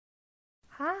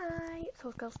Hi, it's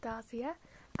Girl Stars here,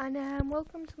 and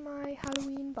welcome to my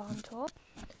Halloween barn tour.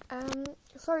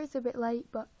 Sorry it's a bit late,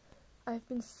 but I've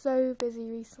been so busy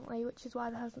recently, which is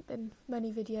why there hasn't been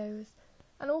many videos,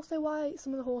 and also why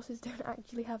some of the horses don't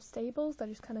actually have stables. They're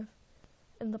just kind of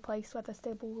in the place where their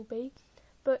stable will be.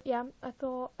 But yeah, I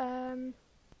thought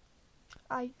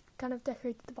I kind of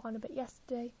decorated the barn a bit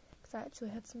yesterday because I actually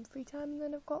had some free time, and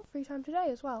then I've got free time today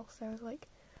as well. So I was like,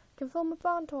 I can film a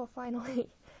barn tour finally.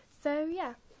 So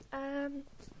yeah,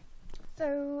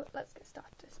 so let's get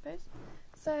started, I suppose.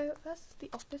 So first is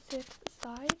the opposite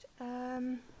side.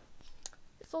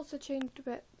 It's also changed a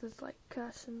bit. There's like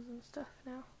curtains and stuff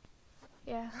now.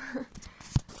 Yeah.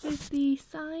 There's the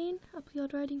sign,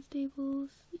 Appleyard Riding Stables.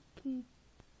 You can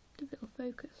do a bit of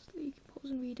focus. You can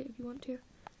pause and read it if you want to.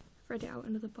 I've read it out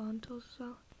in other barn tours as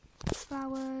well.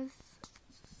 Flowers.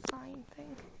 There's a sign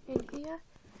thing in here.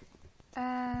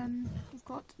 We've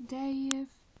got Dave.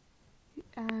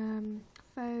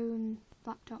 Phone,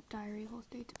 laptop, diary, horse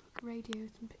data book, radio,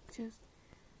 some pictures,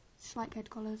 Schleich head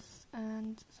collars,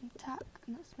 and some tack,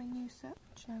 and that's my new set,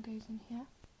 which now goes in here.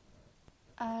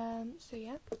 So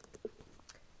yeah.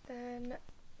 Then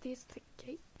these are the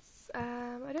gates.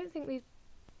 I don't think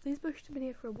these bushes have been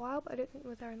here for a while, but I don't think they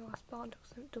were there in the last barn tour,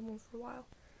 so I haven't done one for a while.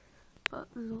 But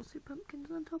there's also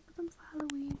pumpkins on top of them for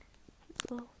Halloween.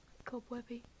 It's all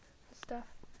cobwebby and stuff.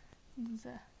 And there's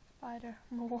a spider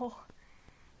on the wall.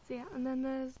 So yeah, and then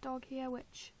there's dog here,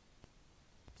 which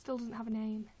still doesn't have a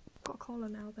name. Got a collar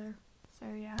now though, so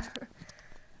yeah.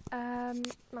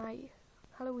 My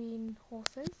Halloween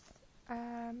horses,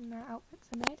 their outfits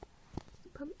are made.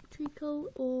 Pump treacle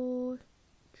or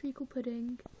treacle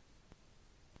pudding,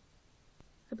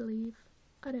 I believe.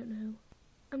 I don't know.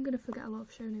 I'm gonna forget a lot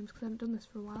of show names because I haven't done this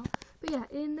for a while. But yeah,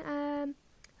 in her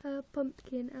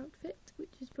pumpkin outfit,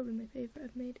 which is probably my favourite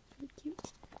I've made. It's really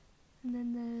cute. And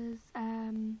then there's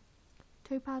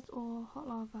Topaz or Hot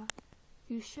Lava,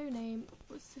 whose show name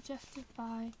was suggested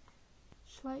by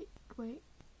Schleich. Wait,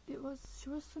 she was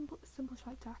Simple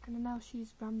Schleich Tack, and now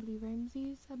she's Rambly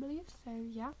Ramses, I believe. So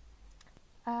yeah.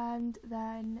 And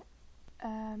then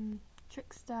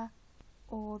Trickster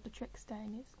or the Trickster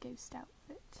in his ghost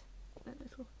outfit, that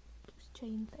little ghost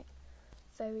chain thing.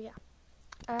 So yeah.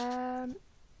 And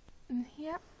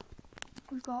here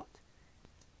we've got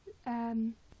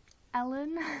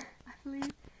Ellen, I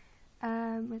believe,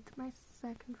 with my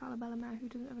second Falabella mare who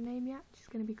doesn't have a name yet. She's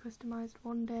going to be customised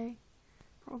one day,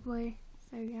 probably.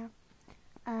 So yeah,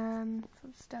 some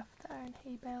stuff there and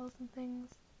hay bales and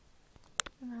things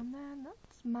around there. And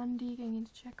that's Mandy going in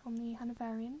to check on the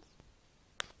Hanoverians.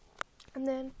 And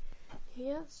then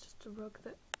here it's just a rug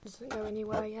that doesn't go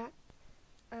anywhere yet.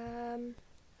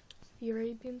 It's the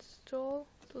Arabian stall.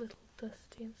 It's a little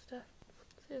dusty and stuff,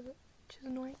 which is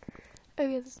annoying. Oh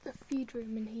yeah, there's the feed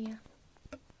room in here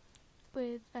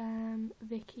with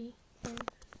Vicky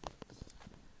and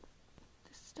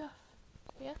this stuff.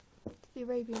 So yeah, it's the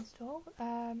Arabian stall.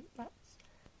 That's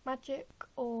Magic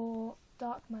or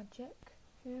Dark Magic,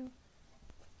 who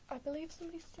I believe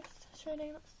somebody suggested her show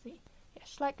name. Let's see. Yeah,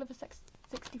 Schleich Liver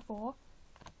 64.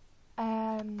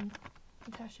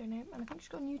 That's her show name, and I think she's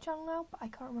got a new channel now, but I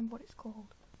can't remember what it's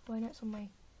called. Well, I know it's on my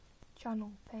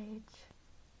channel page.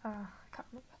 I can't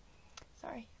remember.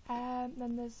 Sorry.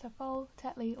 Then there's her foal,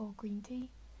 Tetley or Green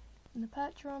Tea. And the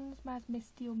Percherons, Maz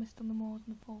Misty or Mist on the Moors,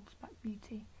 and the foal's Black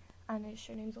Beauty. And his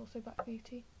show name's also Black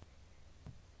Beauty.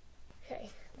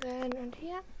 Okay, then around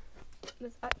here,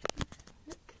 there's actually,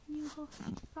 look, new horse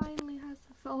finally has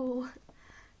a foal.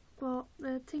 But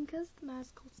the Tinkers, the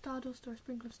mare's called Stardust or a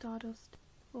Sprinkle of Stardust. The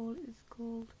foal is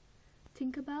called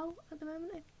Tinkerbell at the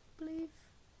moment, I believe.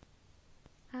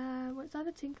 Well, it's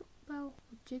either Tinkerbell or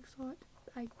Jigsaw.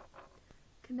 I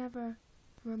can never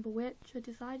remember which I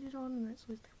decided on, and it's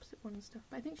always the opposite one and stuff,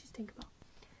 but I think she's Tinkerbell.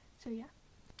 So yeah.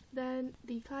 Then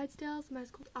the Clydesdales, the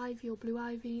mare's called Ivy or Blue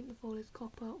Ivy, the foal is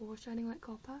Copper or Shining Like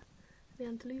Copper. The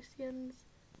Andalusians,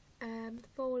 the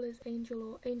foal is Angel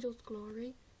or Angel's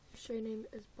Glory, whose show name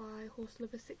is by Horse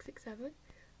Lover 667,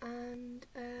 and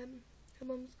her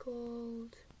mum's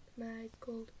called, the mare is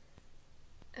called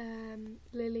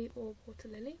Lily or Water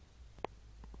Lily.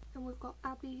 And we've got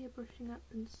Abby here brushing up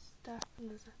and stuff, and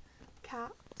there's a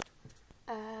cat,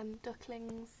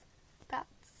 ducklings.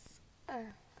 That's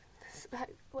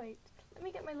wait, let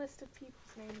me get my list of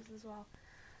people's names as well.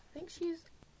 I think she's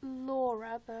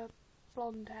Laura, the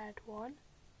blonde-haired one,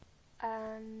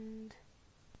 and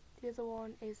the other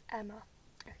one is Emma.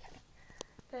 Okay.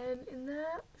 Then in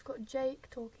there we've got Jake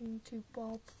talking to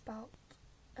Bob about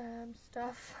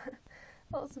stuff.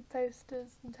 Lots of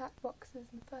posters and tack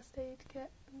boxes and first aid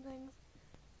kit and things.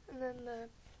 And then the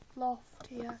loft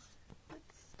here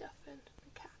with stuff in,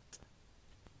 the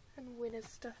and winner's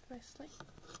stuff mostly.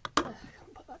 I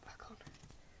can't put that back on.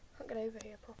 Can't get over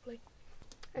here properly.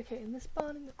 Okay, in this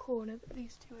barn in the corner that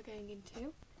these two are going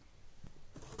into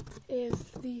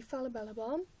is the Falabella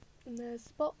barn, and there's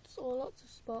spots or lots of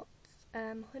spots,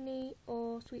 honey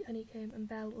or sweet honeycomb and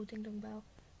bell or ding dong bell,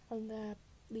 and their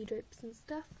lead ropes and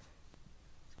stuff.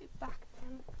 Let's get back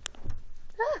again.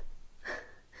 Ah!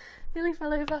 Nearly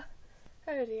fell over.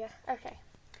 Oh dear. Okay.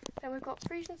 Then we've got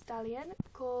Frisian Stallion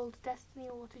called Destiny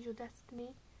or What Is Your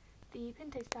Destiny, the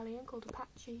Pinto Stallion called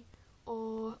Apache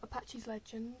or Apache's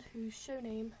Legend, whose show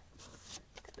name,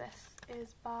 look at this,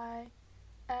 is by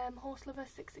Horse Lover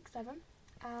 667,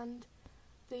 and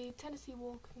the Tennessee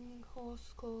Walking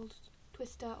Horse called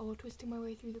Twister or Twisting My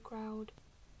Way Through the Crowd,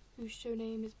 whose show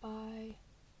name is by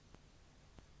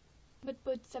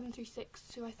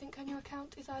Mudbud736, who I think on your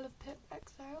account is I Love Pip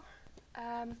XO.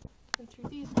 And through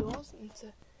these doors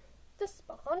into this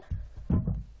barn,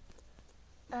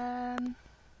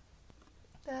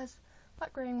 there's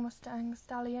Black Greying Mustang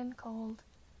Stallion called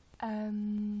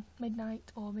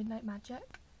Midnight or Midnight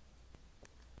Magic,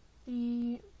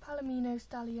 the Palomino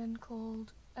Stallion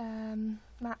called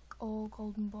Mac or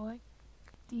Golden Boy,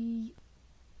 the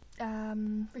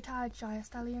retired Shire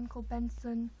Stallion called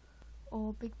Benson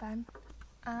or Big Ben,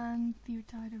 and the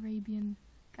retired Arabian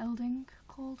gelding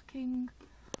called King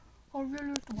or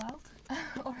Ruler of the World.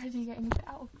 Already getting a bit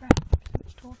out of breath, too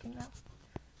much talking now.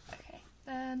 Okay,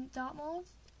 then Dartmoors.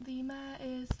 The mare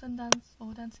is Sundance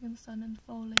or Dancing in the Sun, and the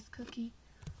foal is Cookie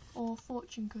or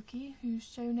Fortune Cookie, whose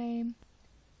show name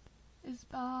is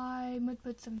by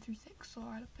Mudbud736 or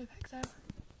I Love Pip XO.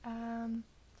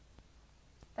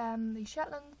 Then the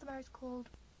Shetlands, the mare is called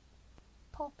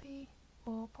Poppy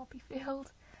or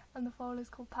Poppyfield, and the foal is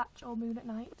called Patch or Moon at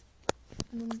Night.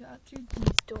 And then we go out through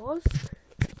these doors.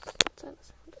 Turn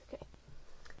this around, okay.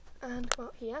 And come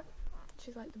out here, which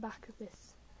is like the back of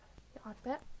this yard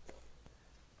bit.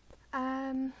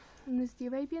 And there's the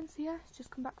Arabians here. It's just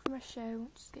come back from a show,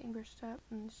 just getting brushed up,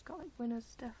 and just got like winner's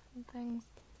stuff and things,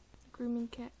 a grooming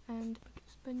kit and a bucket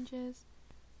of sponges.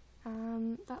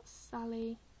 That's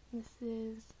Sally. This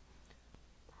is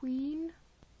Queen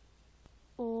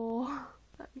or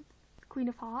Queen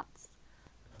of Hearts,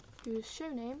 whose show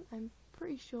name, I'm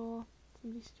pretty sure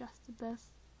somebody suggested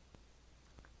this.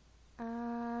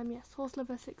 Yes, Horse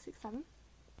Lover 667.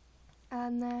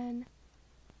 And then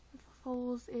for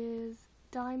foals is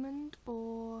Diamond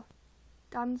or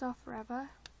Diamonds Are Forever,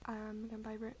 again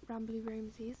by Rambly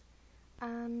Ramses,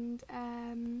 and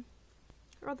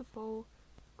her other foal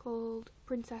called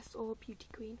Princess or Beauty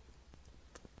Queen.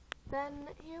 Then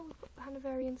here we've got the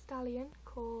Hanoverian Stallion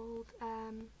called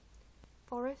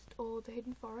Forest or The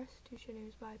Hidden Forest, whose show name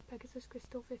is by Pegasus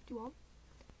Crystal 51.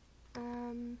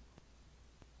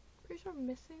 Pretty sure I'm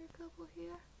missing a couple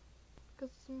here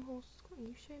because some horses got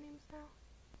new show names now.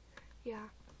 Yeah.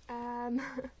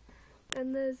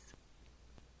 Then there's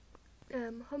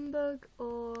Humbug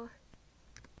or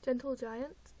Gentle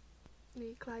Giant,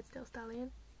 the Clydesdale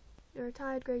Stallion, the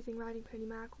retired grazing riding pony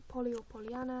mare called Polly or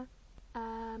Pollyanna,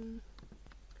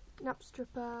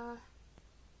 Napstripper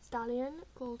Stallion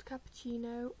called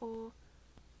Cappuccino or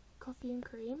Coffee and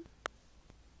Cream,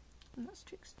 and that's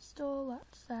Trickster Stall.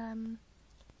 That's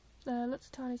the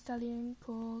Lutsatani Stallion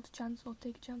called Chance or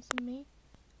Take a Chance on Me,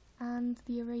 and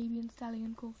the Arabian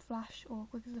Stallion called Flash or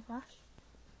Quick as a Flash.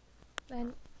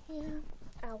 Then here,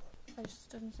 ow, I just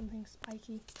done something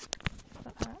spiky,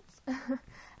 that hurts.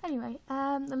 Anyway,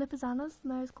 the Lipizzanas, the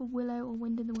mare is called Willow or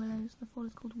Wind in the Willows, the foal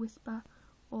is called Whisper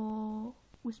or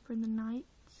Whisper in the Night,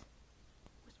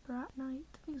 Whisper at Night,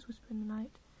 I think it's Whisper in the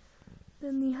Night.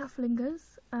 Then the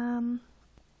Halflingers, the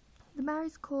mare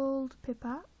is called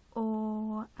Pippa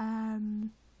or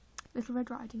Little Red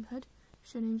Riding Hood,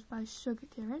 show names by Sugar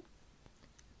Kieran.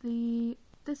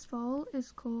 This foal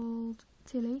is called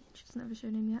Tilly, she doesn't have a show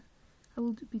name yet. I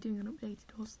will be doing an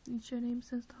updated horse show name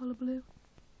since the Hullabaloo.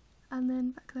 And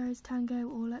then back there is Tango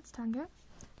or Let's Tango.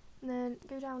 And then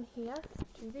go down here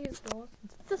to these doors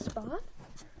into this barn.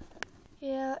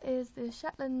 Here is the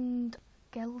Shetland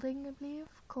gelding, I believe,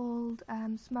 called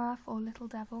Smurf or Little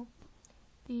Devil.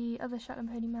 The other Shetland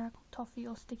pony mare called Toffee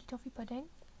or Sticky Toffee Pudding.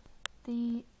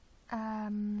 The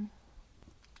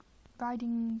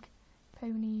riding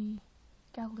pony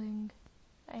gelding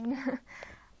thing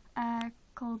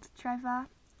called Trevor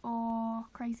or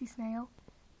Crazy Snail,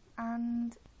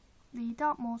 and the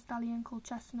Dartmoor Stallion called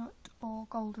Chestnut or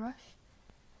Gold Rush,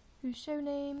 whose show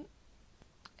name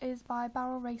is by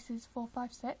Barrel Races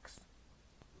 456.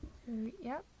 So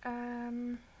yeah,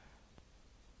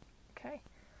 okay.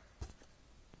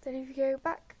 Then if you go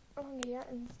back along here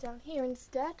and down here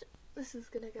instead, this is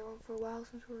going to go on for a while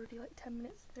since we're already like 10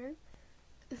 minutes through.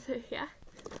 So yeah,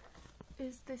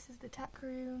 this is the tack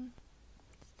room.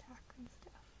 It's tack and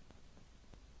stuff.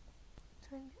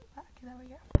 Turn it back. There we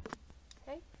go.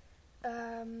 Okay.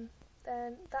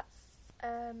 Then that's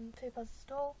Topaz's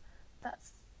stall.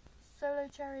 That's Solo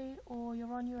Cherry or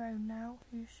You're on Your Own Now,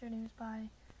 whose show name is by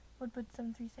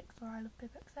Woodbud736 or I Love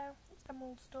Pipexo. It's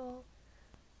Emerald stall.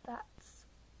 That's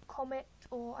Comet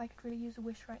or I Could Really Use a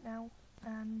Wish Right Now,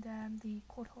 and the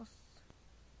Quarter Horse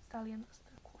Stallion. That's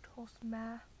the Quarter Horse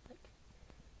Mare.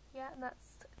 Yeah, and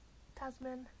that's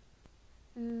Tasman,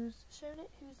 whose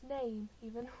name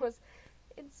even was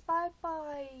inspired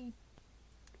by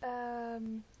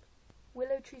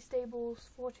Willow Tree Stables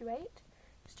 428.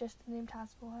 It's just the name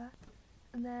Taz for her.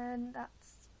 And then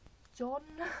that's John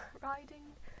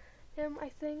riding him, I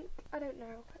think. I don't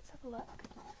know. Let's have a look.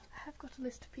 I have got a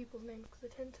list of people's names because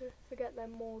I tend to forget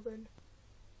them more than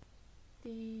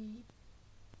the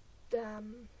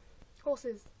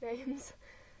horses' names.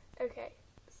 Okay,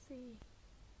 let's see.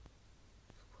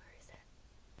 Where is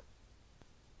it?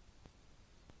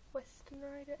 Western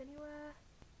Rider anywhere?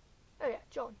 Oh yeah,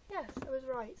 John. Yes, I was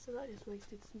right. So that just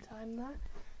wasted some time there.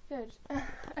 Good.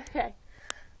 Okay.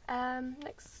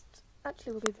 Next,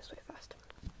 actually, we'll do this way first.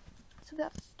 So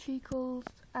that's Treacle's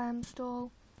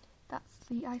stall. That's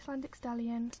the Icelandic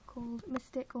stallion called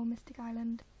Mystic or Mystic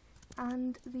Island,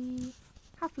 and the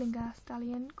Haflinger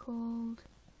stallion called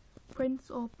Prince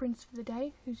or Prince for the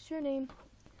Day, whose show name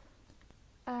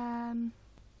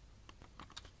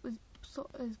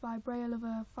is by Braille of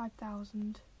a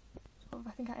 5000. Sort of,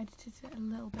 I think I edited it a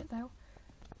little bit though.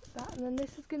 That, and then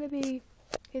this is going to be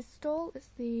his stall. It's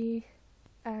the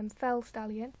Fell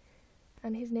stallion,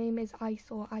 and his name is Ice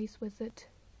or Ice Wizard.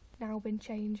 Now been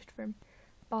changed from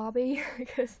Barbie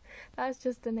because that's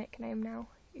just a nickname now.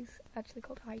 He's actually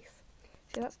called Ice.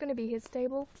 So that's going to be his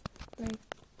stable. I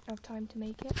have time to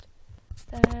make it.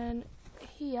 Then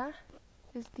here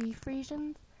is the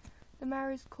Frisians. The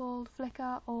mare is called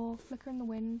Flicker or Flicker in the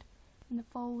Wind, and the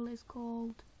foal is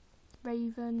called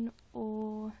Raven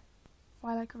or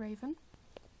Fly Like a Raven.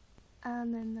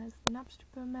 And then there's the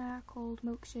Knabstrupper mare called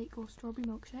Milkshake or Strawberry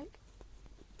Milkshake.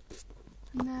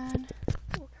 And then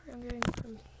we'll carry on going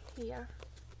from here.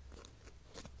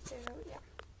 So yeah,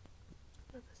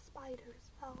 another spider as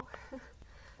well.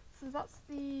 So that's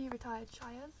the retired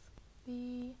shires.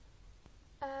 The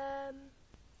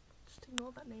just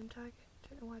ignore that name tag.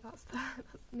 Don't know why that's there.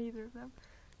 That's neither of them.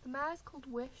 The mare is called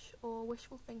Wish or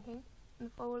Wishful Thinking, and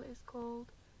the foal is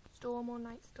called Storm or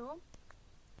Night Storm.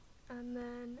 And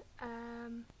then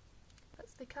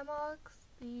that's the Camargues.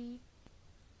 The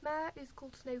mare is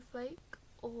called Snowflake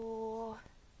or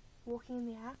Walking in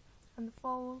the Air, and the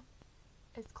foal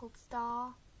is called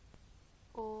Star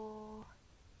or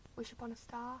Wish Upon a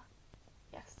Star.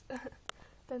 Yes.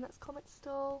 Then that's Comet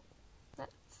Stall.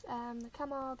 That's the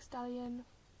Camargue stallion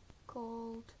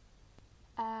called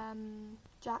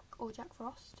Jack or Jack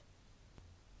Frost.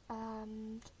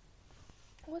 And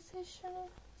what's his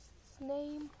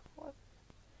name? What?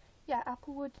 Yeah,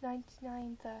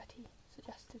 Applewood9930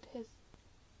 suggested his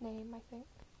name, I think,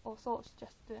 or thought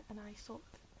suggested it, and I sort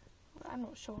of, I'm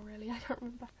not sure really, I don't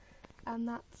remember. And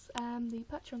that's the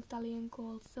Patron stallion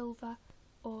called Silver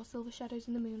or Silver Shadows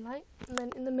in the Moonlight. And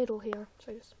then in the middle here, which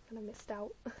I just kind of missed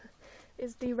out,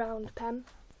 is the Round Pen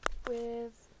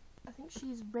with, I think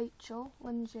she's Rachel,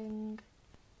 lunging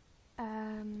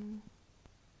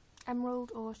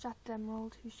Emerald or Shattered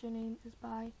Emerald, whose show name is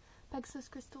by Pegasus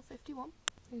Crystal 51,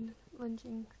 in the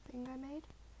lunging thing I made.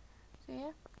 So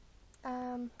yeah,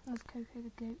 there's Coco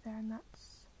the goat there, and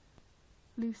that's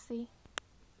Lucy.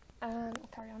 I'll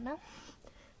carry on now.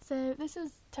 So this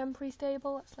is temporary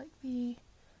stable. That's like the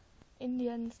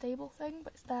Indian stable thing,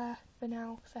 but it's there for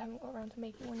now because I haven't got around to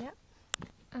making one yet.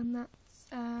 And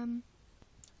that's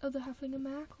other Haflinger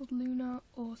mare called Luna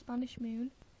or Spanish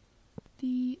Moon.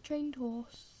 The trained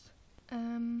horse,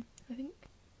 I think,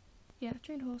 yeah,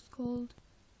 trained horse called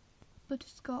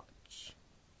Butterscotch.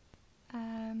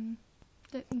 Don't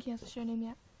think he has a show name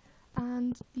yet.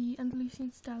 And the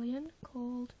Andalusian stallion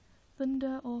called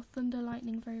Thunder or Thunder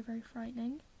Lightning, very very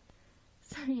frightening.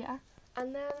 So yeah,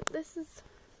 and then this is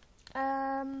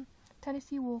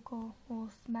Tennessee Walker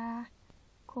horse mare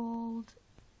called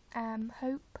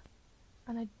Hope,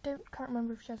 and I can't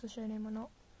remember if she has a show name or not.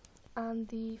 And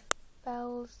the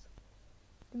Fells,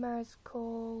 the mare is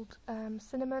called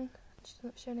Cinnamon, she doesn't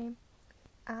have a show name,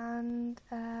 and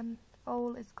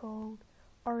foal is called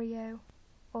Oreo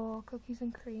or Cookies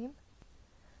and Cream.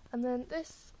 And then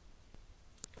this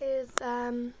is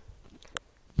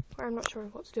where I'm not sure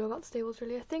what to do about the stables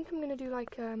really. I think I'm going to do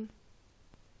like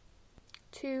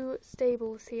 2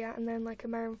 stables here and then like a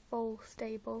mare and foal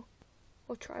stable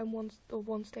or try on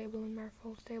one stable and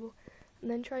Marefold stable, and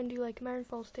then try and do like a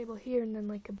Marefold stable here and then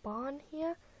like a barn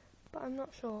here, but I'm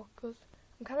not sure because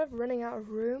I'm kind of running out of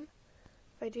room.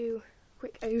 If I do a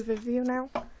quick overview now,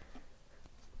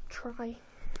 try,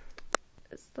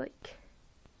 it's like,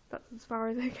 that's as far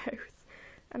as it goes,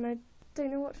 and I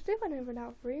don't know what to do when I run out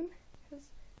of room, because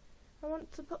I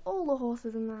want to put all the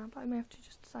horses in there, but I may have to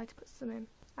just decide to put some in.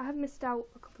 I have missed out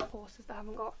a couple of horses that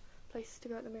haven't got places to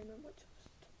go at the moment, which I'll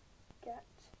just get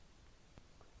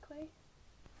quickly.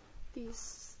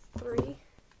 These three.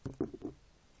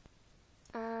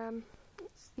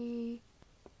 It's the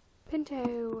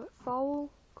Pinto foal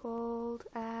called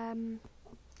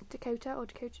Dakota or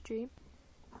Dakota Dream.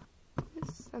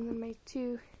 This, and then my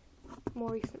two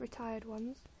more recent retired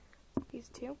ones. These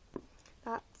two.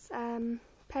 That's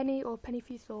Penny or Penny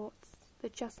Few Thoughts, the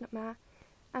chestnut mare,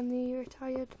 and the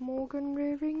retired Morgan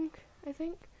rearing, I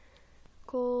think,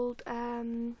 called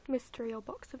Mystery or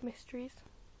Box of Mysteries.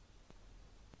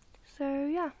 So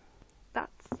yeah,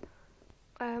 that's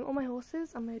all my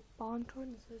horses and my barn tour.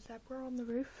 And there's a zebra on the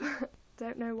roof.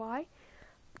 Don't know why.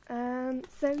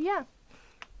 So yeah,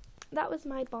 that was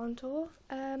my barn tour.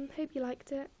 Hope you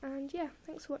liked it, and yeah,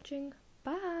 thanks for watching.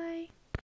 Bye.